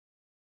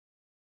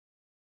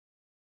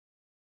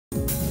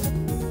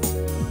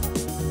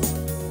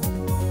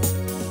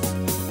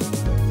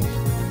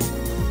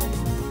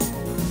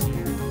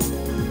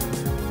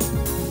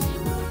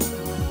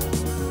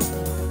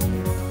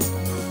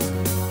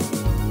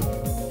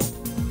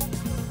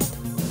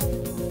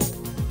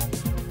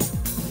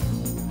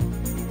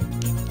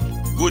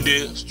Good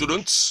day,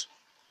 students.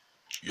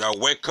 You are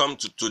welcome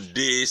to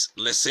today's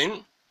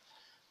lesson.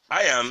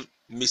 I am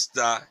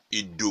Mr.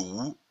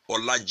 Idowu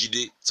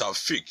Olajide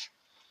Taufik.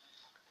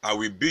 I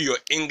will be your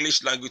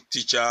English language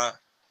teacher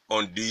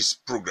on this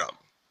program.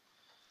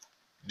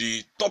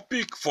 The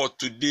topic for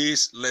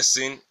today's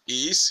lesson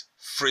is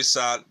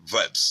phrasal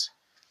verbs.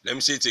 Let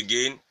me say it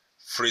again,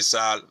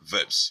 phrasal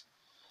verbs.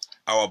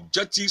 Our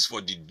objectives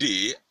for the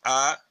day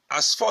are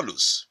as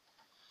follows.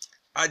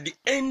 At the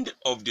end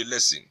of the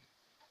lesson,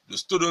 the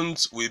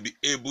students will be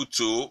able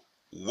to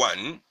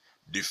 1.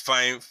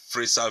 Define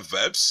phrasal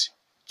verbs.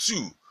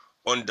 2.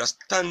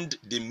 Understand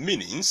the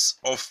meanings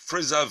of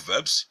phrasal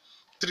verbs.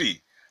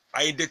 3.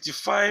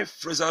 Identify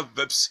phrasal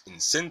verbs in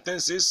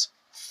sentences.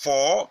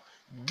 4.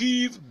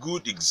 Give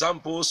good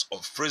examples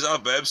of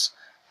phrasal verbs.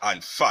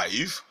 And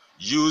 5.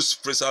 Use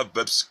phrasal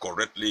verbs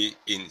correctly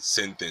in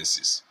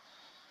sentences.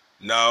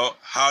 Now,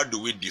 how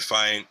do we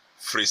define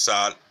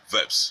phrasal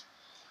verbs?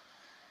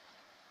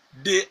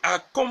 They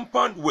are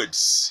compound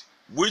words,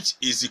 which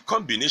is a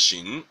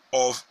combination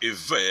of a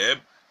verb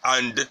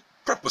and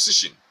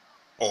preposition,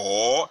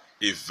 or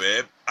a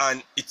verb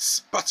and its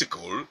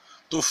particle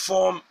to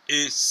form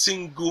a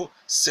single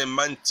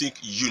semantic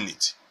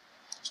unit.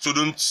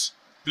 Students,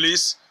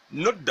 please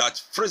note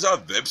that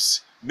phrasal verbs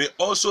may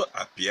also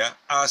appear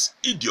as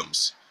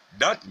idioms.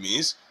 That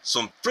means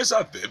some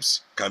phrasal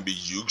verbs can be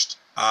used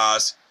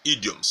as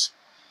idioms.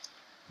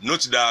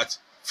 Note that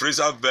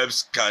phrasal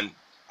verbs can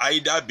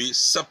either be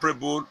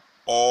separable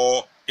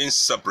or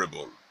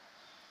inseparable.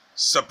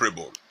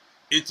 Separable.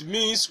 It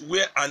means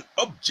where an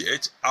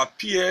object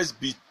appears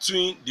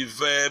between the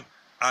verb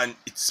and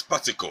its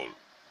particle.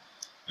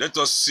 Let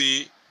us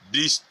see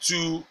these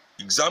two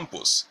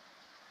examples.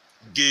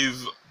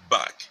 Give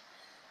back.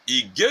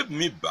 He gave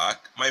me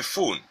back my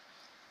phone.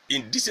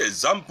 In this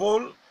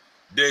example,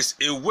 there's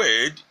a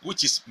word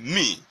which is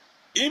me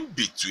in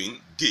between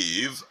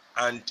gave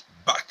and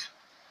back.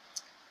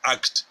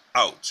 Asked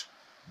out.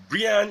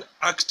 Brian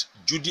asked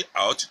Judy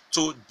out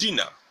to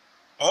dinner.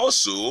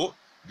 Also,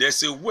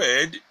 there's a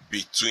word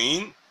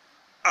between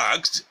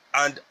asked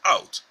and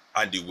out,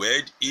 and the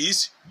word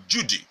is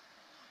Judy.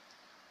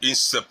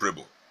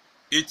 Inseparable.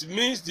 It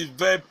means the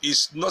verb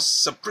is not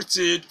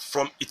separated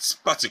from its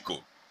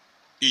particle.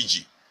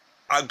 E.g.,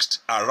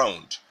 asked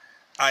around.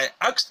 I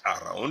asked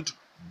around,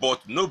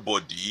 but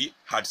nobody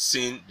had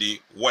seen the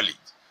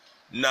wallet.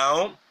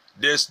 Now,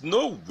 there's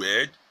no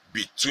word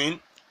between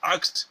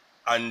asked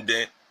and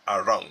the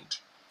around.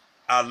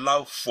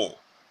 Allow for.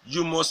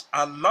 You must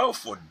allow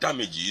for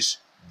damages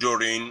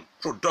during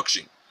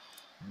production.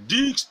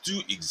 These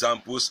two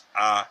examples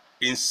are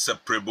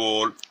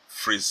inseparable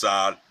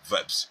phrasal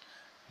verbs.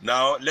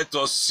 Now let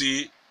us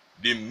see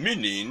the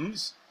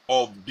meanings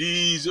of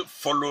these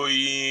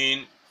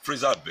following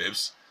phrasal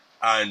verbs,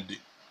 and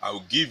I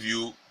will give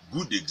you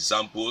good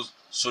examples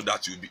so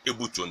that you'll be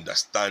able to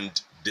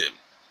understand them.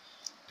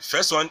 The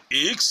first one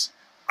is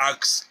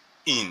ask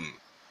in.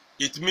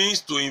 It means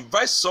to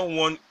invite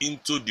someone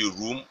into the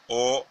room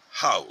or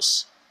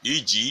house.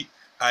 E.g.,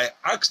 I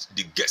asked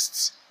the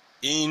guests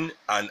in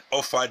and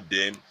offered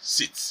them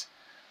seats.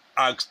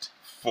 Asked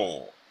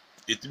for.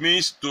 It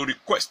means to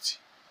request,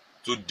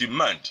 to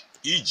demand.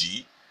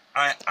 E.g.,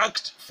 I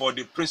asked for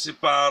the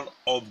principal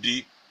of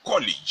the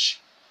college.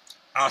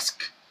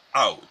 Ask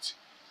out.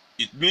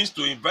 It means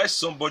to invite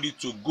somebody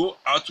to go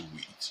out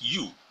with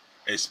you,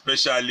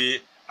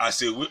 especially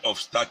as a way of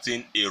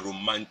starting a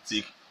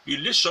romantic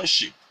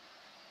relationship.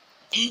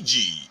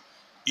 E.g.,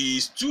 he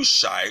is too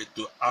shy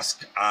to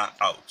ask her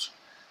out.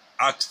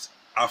 Asked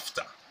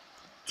after.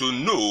 To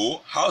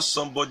know how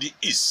somebody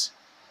is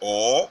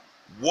or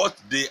what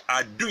they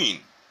are doing.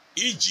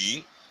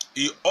 E.g.,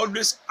 he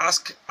always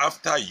asks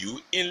after you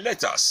in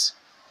letters.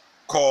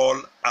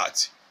 Call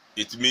at.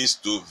 It means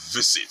to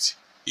visit.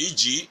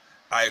 E.g.,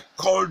 I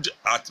called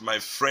at my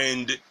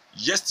friend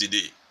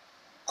yesterday.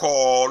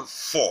 Call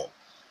for.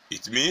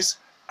 It means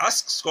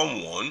ask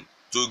someone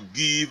to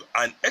give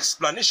an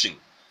explanation.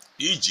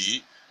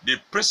 E.g., the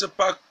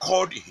principal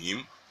called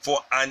him for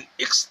an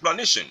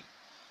explanation.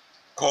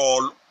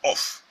 Call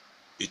off.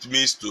 It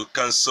means to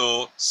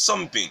cancel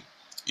something.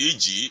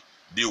 E.g.,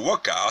 the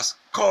workers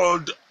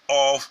called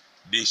off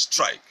the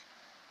strike.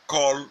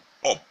 Call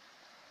up.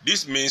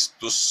 This means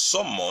to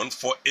summon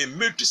for a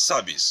military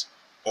service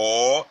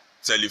or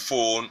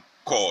telephone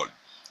call.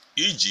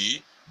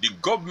 E.g., the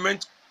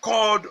government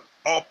called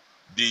up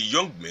the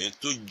young men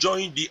to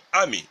join the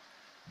army.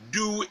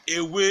 Do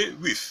away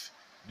with.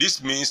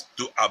 This means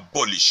to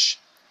abolish.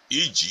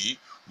 E.g.,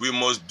 we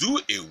must do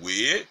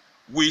away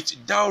with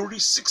dowry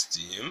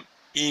system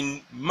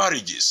in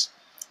marriages.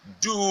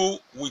 Do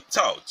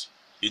without.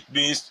 It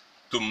means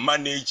to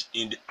manage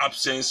in the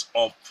absence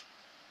of.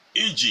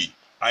 E.g.,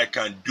 I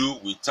can do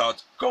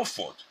without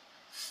comfort.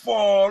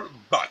 Fall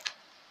back.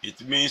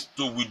 It means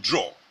to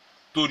withdraw,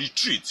 to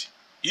retreat.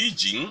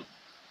 E.g.,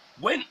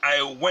 when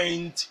I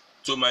went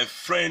to my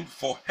friend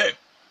for help,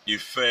 he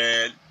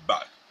fell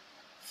back.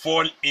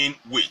 Fall in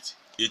with.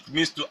 It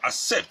means to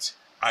accept,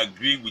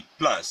 agree with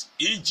plans.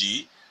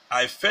 E.g.,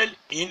 I fell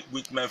in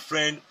with my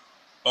friend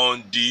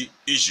on the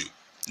issue.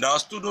 Now,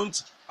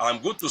 students,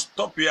 I'm going to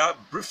stop here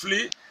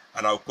briefly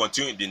and I'll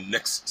continue in the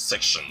next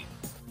section.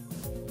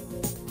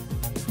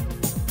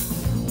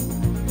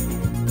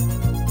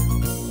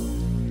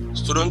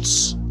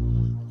 Students,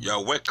 you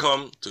are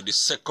welcome to the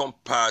second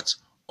part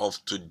of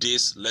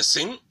today's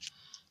lesson.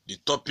 The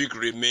topic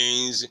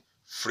remains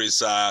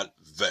phrasal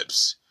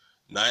verbs.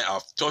 Now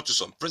I've taught you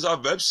some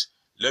phrasal verbs.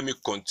 Let me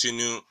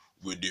continue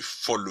with the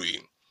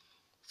following.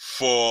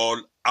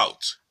 Fall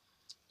out.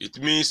 It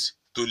means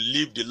to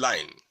leave the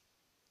line,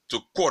 to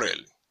quarrel,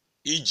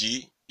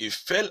 e.g., he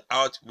fell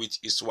out with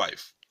his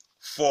wife.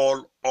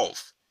 Fall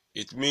off.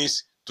 It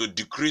means to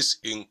decrease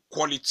in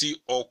quality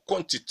or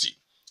quantity.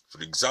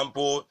 For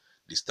example,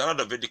 the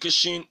standard of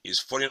education is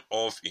falling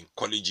off in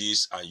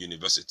colleges and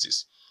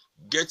universities.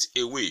 Get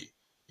away.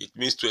 It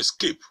means to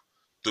escape,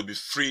 to be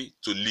free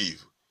to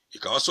live.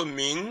 It can also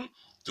mean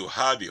to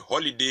have a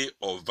holiday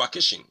or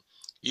vacation,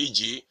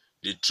 e.g.,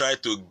 they try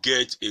to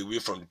get away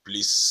from the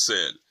police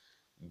cell.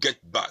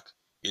 Get back.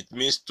 It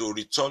means to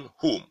return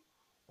home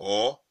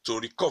or to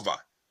recover,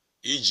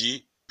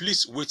 e.g.,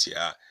 please wait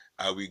here,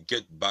 I will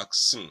get back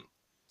soon.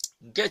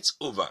 Get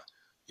over.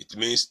 It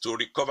means to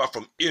recover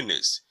from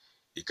illness.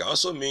 It can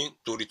also mean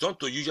to return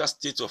to usual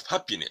state of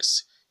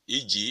happiness,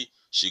 e.g.,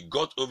 she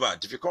got over her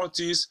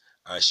difficulties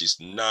and she's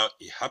now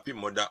a happy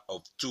mother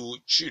of 2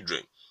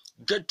 children.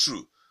 Get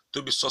through.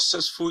 To be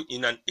successful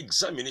in an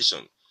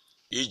examination,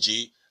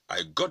 e.g.,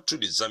 I got through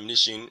the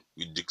examination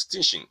with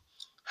distinction.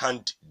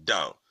 Hand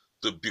down.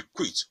 To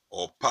bequeath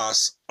or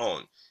pass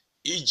on,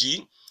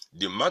 e.g.,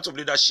 the mantle of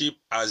leadership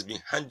has been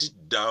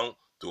handed down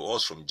to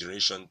us from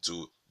generation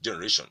to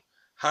generation.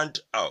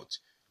 Hand out.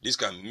 This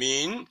can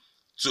mean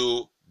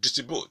to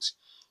distribute,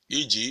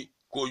 e.g.,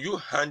 could you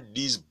hand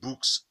these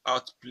books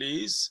out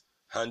please?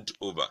 Hand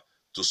over.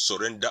 To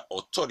surrender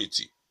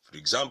authority. For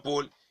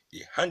example,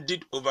 he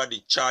handed over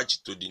the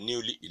charge to the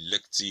newly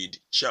elected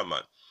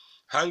chairman.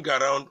 Hang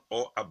around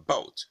or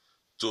about.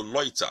 To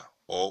loiter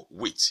or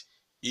wait,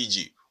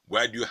 e.g.,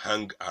 why do you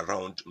hang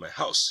around my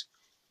house?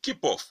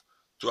 Keep off.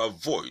 To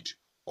avoid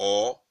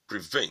or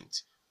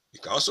prevent.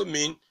 It can also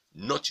mean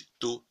not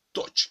to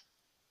touch,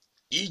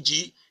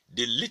 e.g.,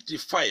 they lit the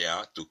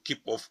fire to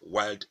keep off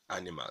wild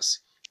animals.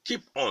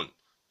 Keep on.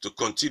 To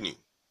continue,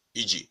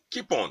 e.g.,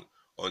 keep on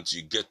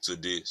until you get to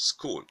the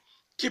school.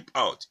 Keep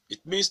out. It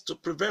means to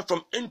prevent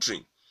from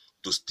entering,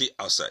 to stay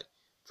outside.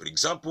 For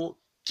example,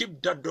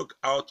 keep that dog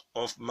out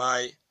of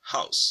my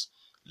house.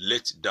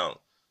 Let down.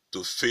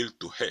 To fail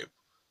to help.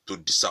 To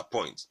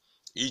disappoint,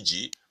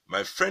 e.g.,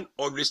 my friend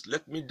always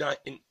let me down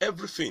in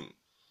everything.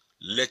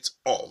 Let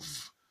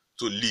off.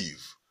 To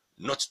leave,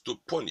 not to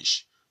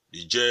punish.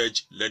 The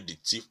judge let the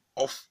thief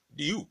off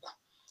the hook.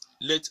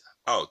 Let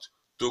out.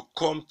 To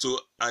come to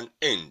an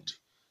end.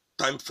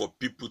 Time for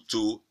people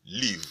to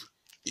leave,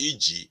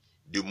 e.g.,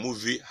 the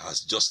movie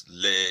has just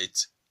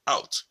let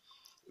out.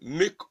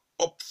 Make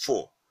up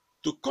for.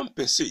 To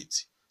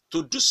compensate.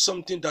 To do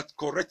something that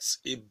corrects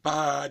a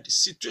bad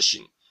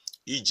situation,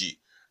 e.g.,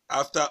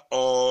 after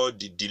all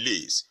the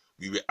delays,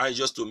 we were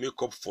anxious to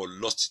make up for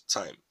lost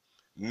time.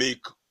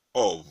 Make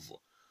of.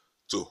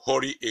 To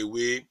hurry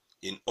away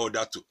in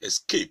order to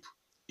escape,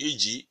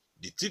 e.g.,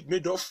 the thief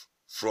made off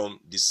from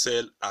the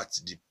cell at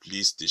the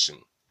police station.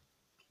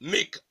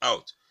 Make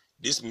out.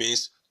 This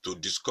means to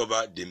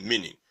discover the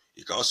meaning.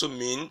 It can also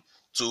mean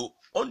to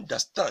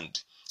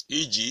understand,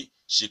 e.g.,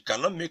 she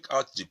cannot make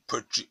out the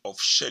poetry of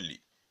Shelley.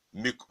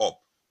 Make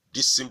up.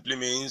 This simply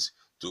means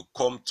to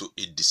come to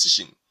a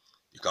decision.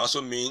 It can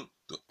also mean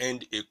to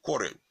end a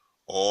quarrel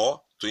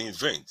or to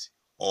invent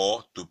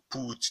or to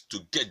put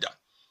together,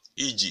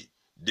 e.g.,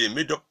 they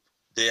made up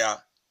their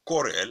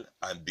quarrel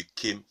and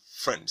became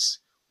friends.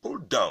 Pull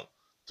down.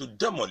 To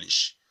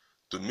demolish.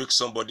 To make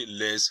somebody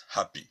less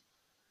happy,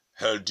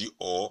 healthy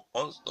or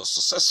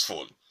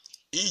unsuccessful,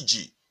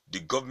 e.g., the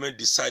government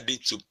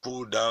decided to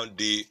pull down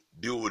the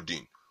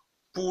building.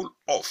 Pull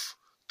off.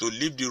 To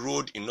leave the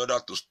road in order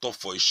to stop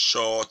for a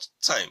short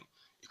time.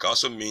 It can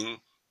also mean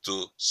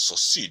to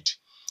succeed,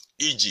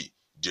 e.g.,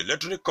 the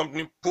electronic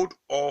company pulled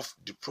off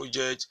the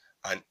project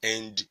and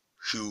earned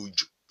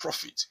huge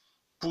profit.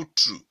 Pull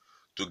through.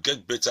 To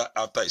get better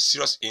after a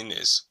serious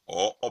illness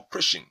or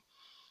operation,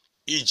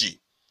 e.g.,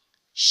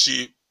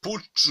 she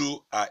pulled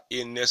through her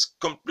illness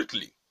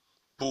completely.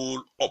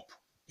 Pull up.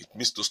 It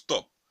means to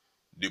stop.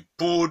 They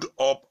pulled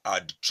up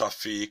at the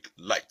traffic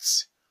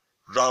lights.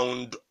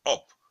 Round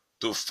up.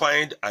 To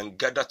find and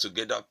gather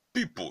together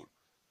people,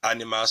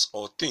 animals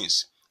or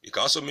things. It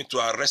can also mean to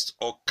arrest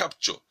or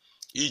capture,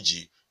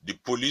 e.g., the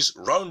police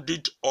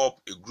rounded up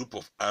a group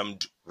of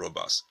armed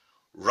robbers.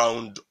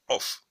 Round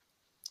off.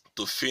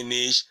 To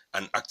finish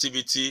an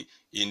activity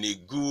in a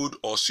good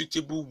or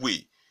suitable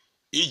way,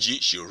 e.g.,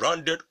 she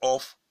rounded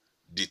off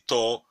the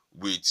tour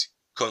with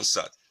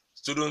concert.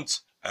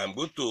 Students, I'm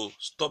going to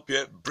stop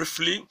here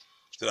briefly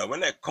so that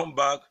when I come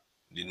back,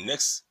 the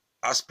next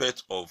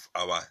aspect of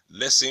our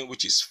lesson,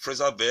 which is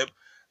phrasal verb,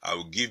 I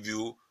will give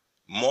you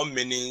more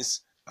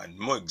meanings and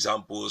more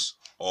examples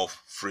of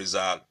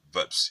phrasal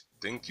verbs.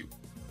 Thank you.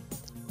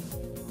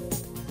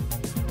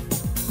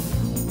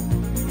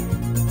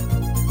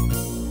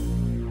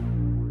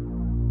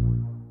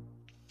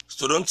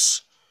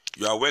 Students,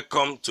 you are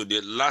welcome to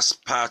the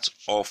last part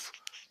of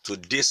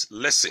today's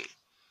lesson.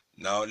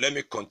 Now, let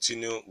me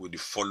continue with the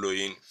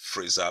following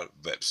phrasal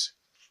verbs.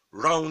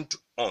 Round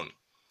on.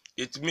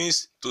 It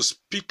means to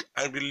speak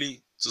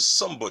angrily to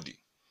somebody.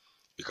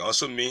 It can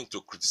also mean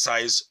to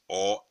criticize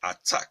or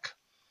attack.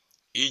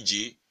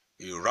 E.g.,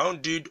 he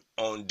rounded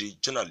on the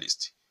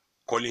journalist,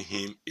 calling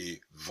him a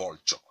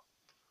vulture.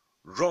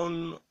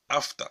 Run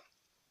after.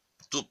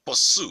 To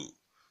pursue.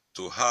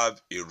 To have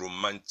a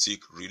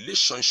romantic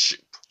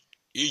relationship.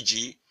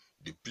 E.g.,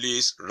 the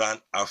police ran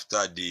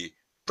after the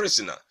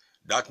prisoner.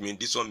 That means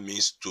this one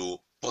means to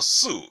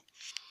pursue.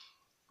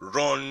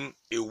 Run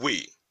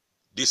away.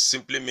 This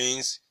simply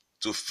means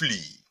to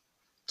flee,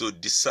 to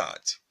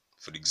desert.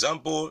 For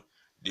example,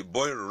 the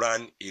boy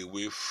ran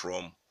away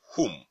from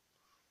home.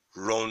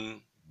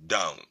 Run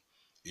down.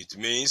 It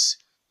means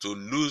to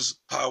lose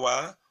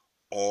power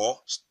or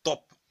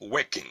stop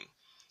working.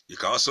 It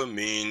can also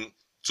mean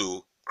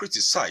to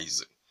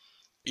criticize.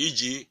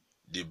 E.g.,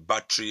 the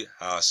battery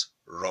has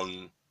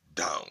run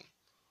down.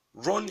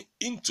 Run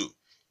into.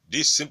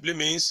 This simply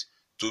means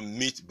to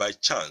meet by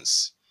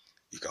chance.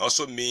 It can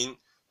also mean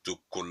to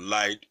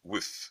collide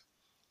with.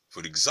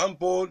 For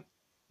example,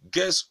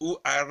 guess who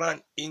I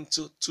ran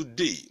into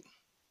today?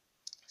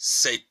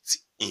 Set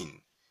in.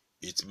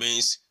 It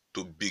means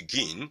to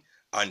begin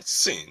and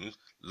seem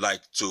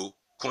like to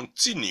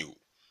continue.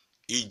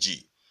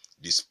 E.g.,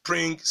 the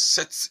spring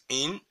sets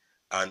in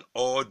and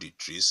all the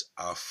trees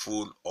are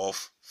full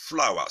of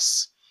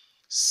flowers.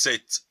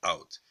 Set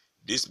out.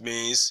 This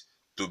means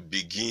to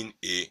begin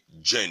a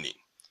journey.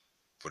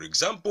 For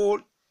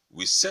example,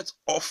 we set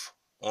off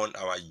on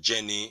our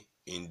journey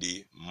in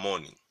the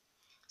morning.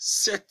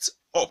 Set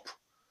up.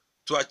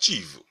 To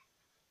achieve.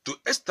 To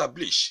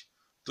establish.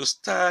 To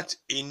start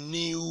a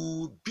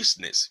new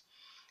business.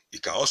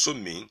 It can also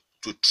mean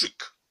to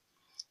trick.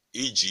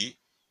 E.g.,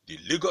 the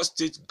Lagos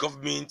State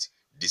government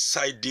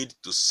decided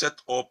to set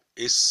up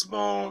a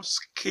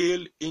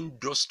small-scale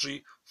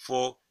industry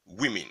for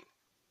women.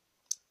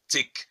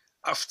 Take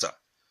after.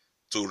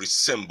 To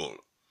resemble.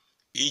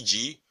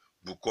 E.g.,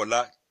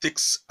 Bukola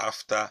takes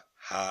after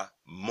her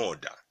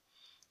mother.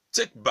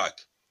 Take back.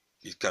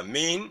 It can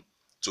mean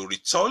to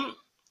return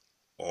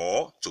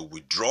or to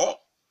withdraw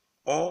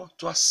or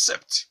to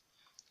accept.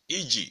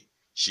 E.g.,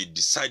 she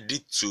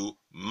decided to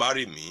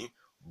marry me,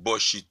 but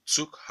she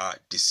took her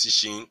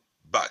decision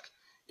back.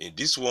 In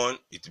this one,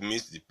 it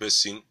means the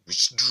person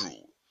withdrew.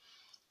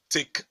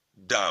 Take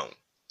down.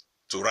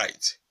 To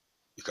write.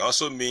 It can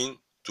also mean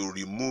to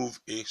remove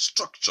a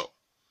structure.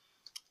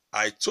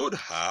 I told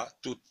her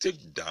to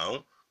take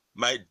down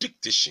my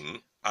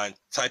dictation and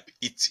type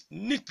it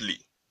neatly.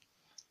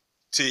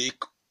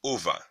 Take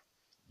over.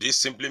 This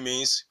simply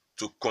means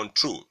to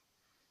control.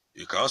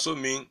 It can also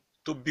mean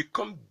to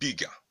become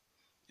bigger.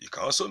 It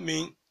can also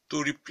mean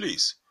to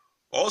replace.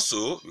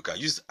 Also, we can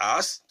use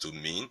as to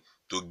mean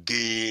to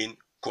gain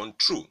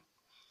control.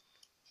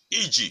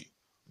 E.g.,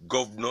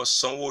 Governor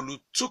Sanwo-Olu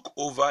took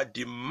over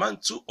the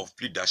mantle of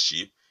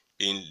leadership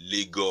in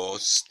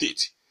Lagos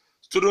State.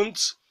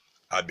 Students,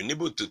 I've been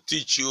able to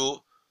teach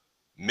you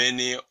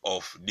many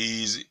of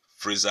these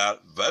phrasal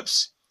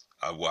verbs.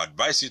 I will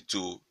advise you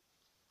to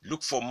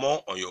look for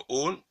more on your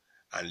own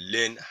and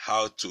learn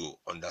how to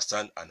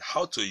understand and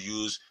how to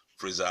use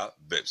phrasal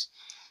verbs.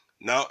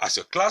 Now, as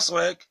your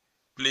classwork,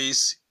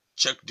 please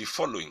check the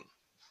following.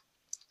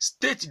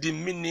 State the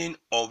meaning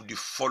of the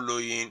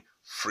following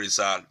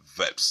phrasal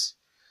verbs.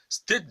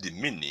 State the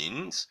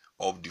meanings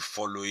of the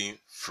following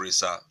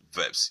phrasal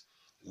verbs.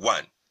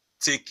 1.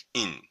 Take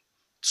in.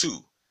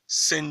 2.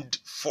 Send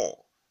for.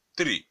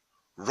 3.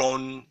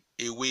 Run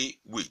away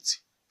with.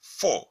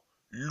 4.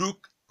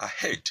 Look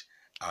ahead.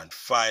 And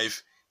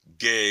 5.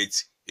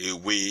 Get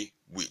away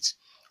with.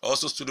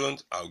 Also,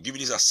 students, I'll give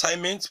you this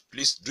assignment.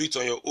 Please do it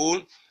on your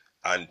own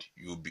and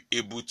you'll be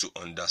able to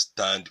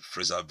understand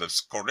phrasal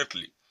verbs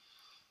correctly.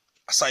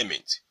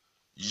 Assignment.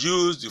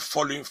 Use the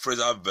following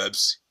phrasal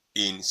verbs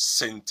in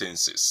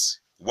sentences.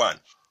 1.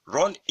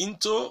 Run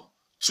into.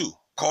 2.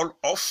 Call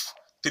off.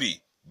 3.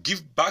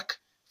 Give back.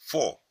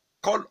 4.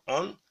 Call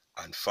on.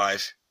 And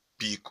 5.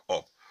 Pick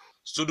up.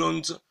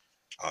 Students,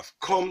 I've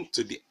come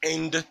to the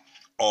end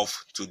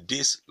of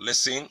today's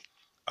lesson.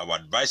 I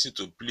would advise you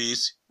to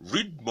please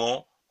read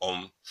more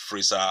on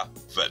phrasal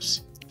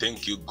verbs.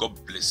 Thank you.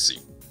 God bless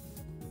you.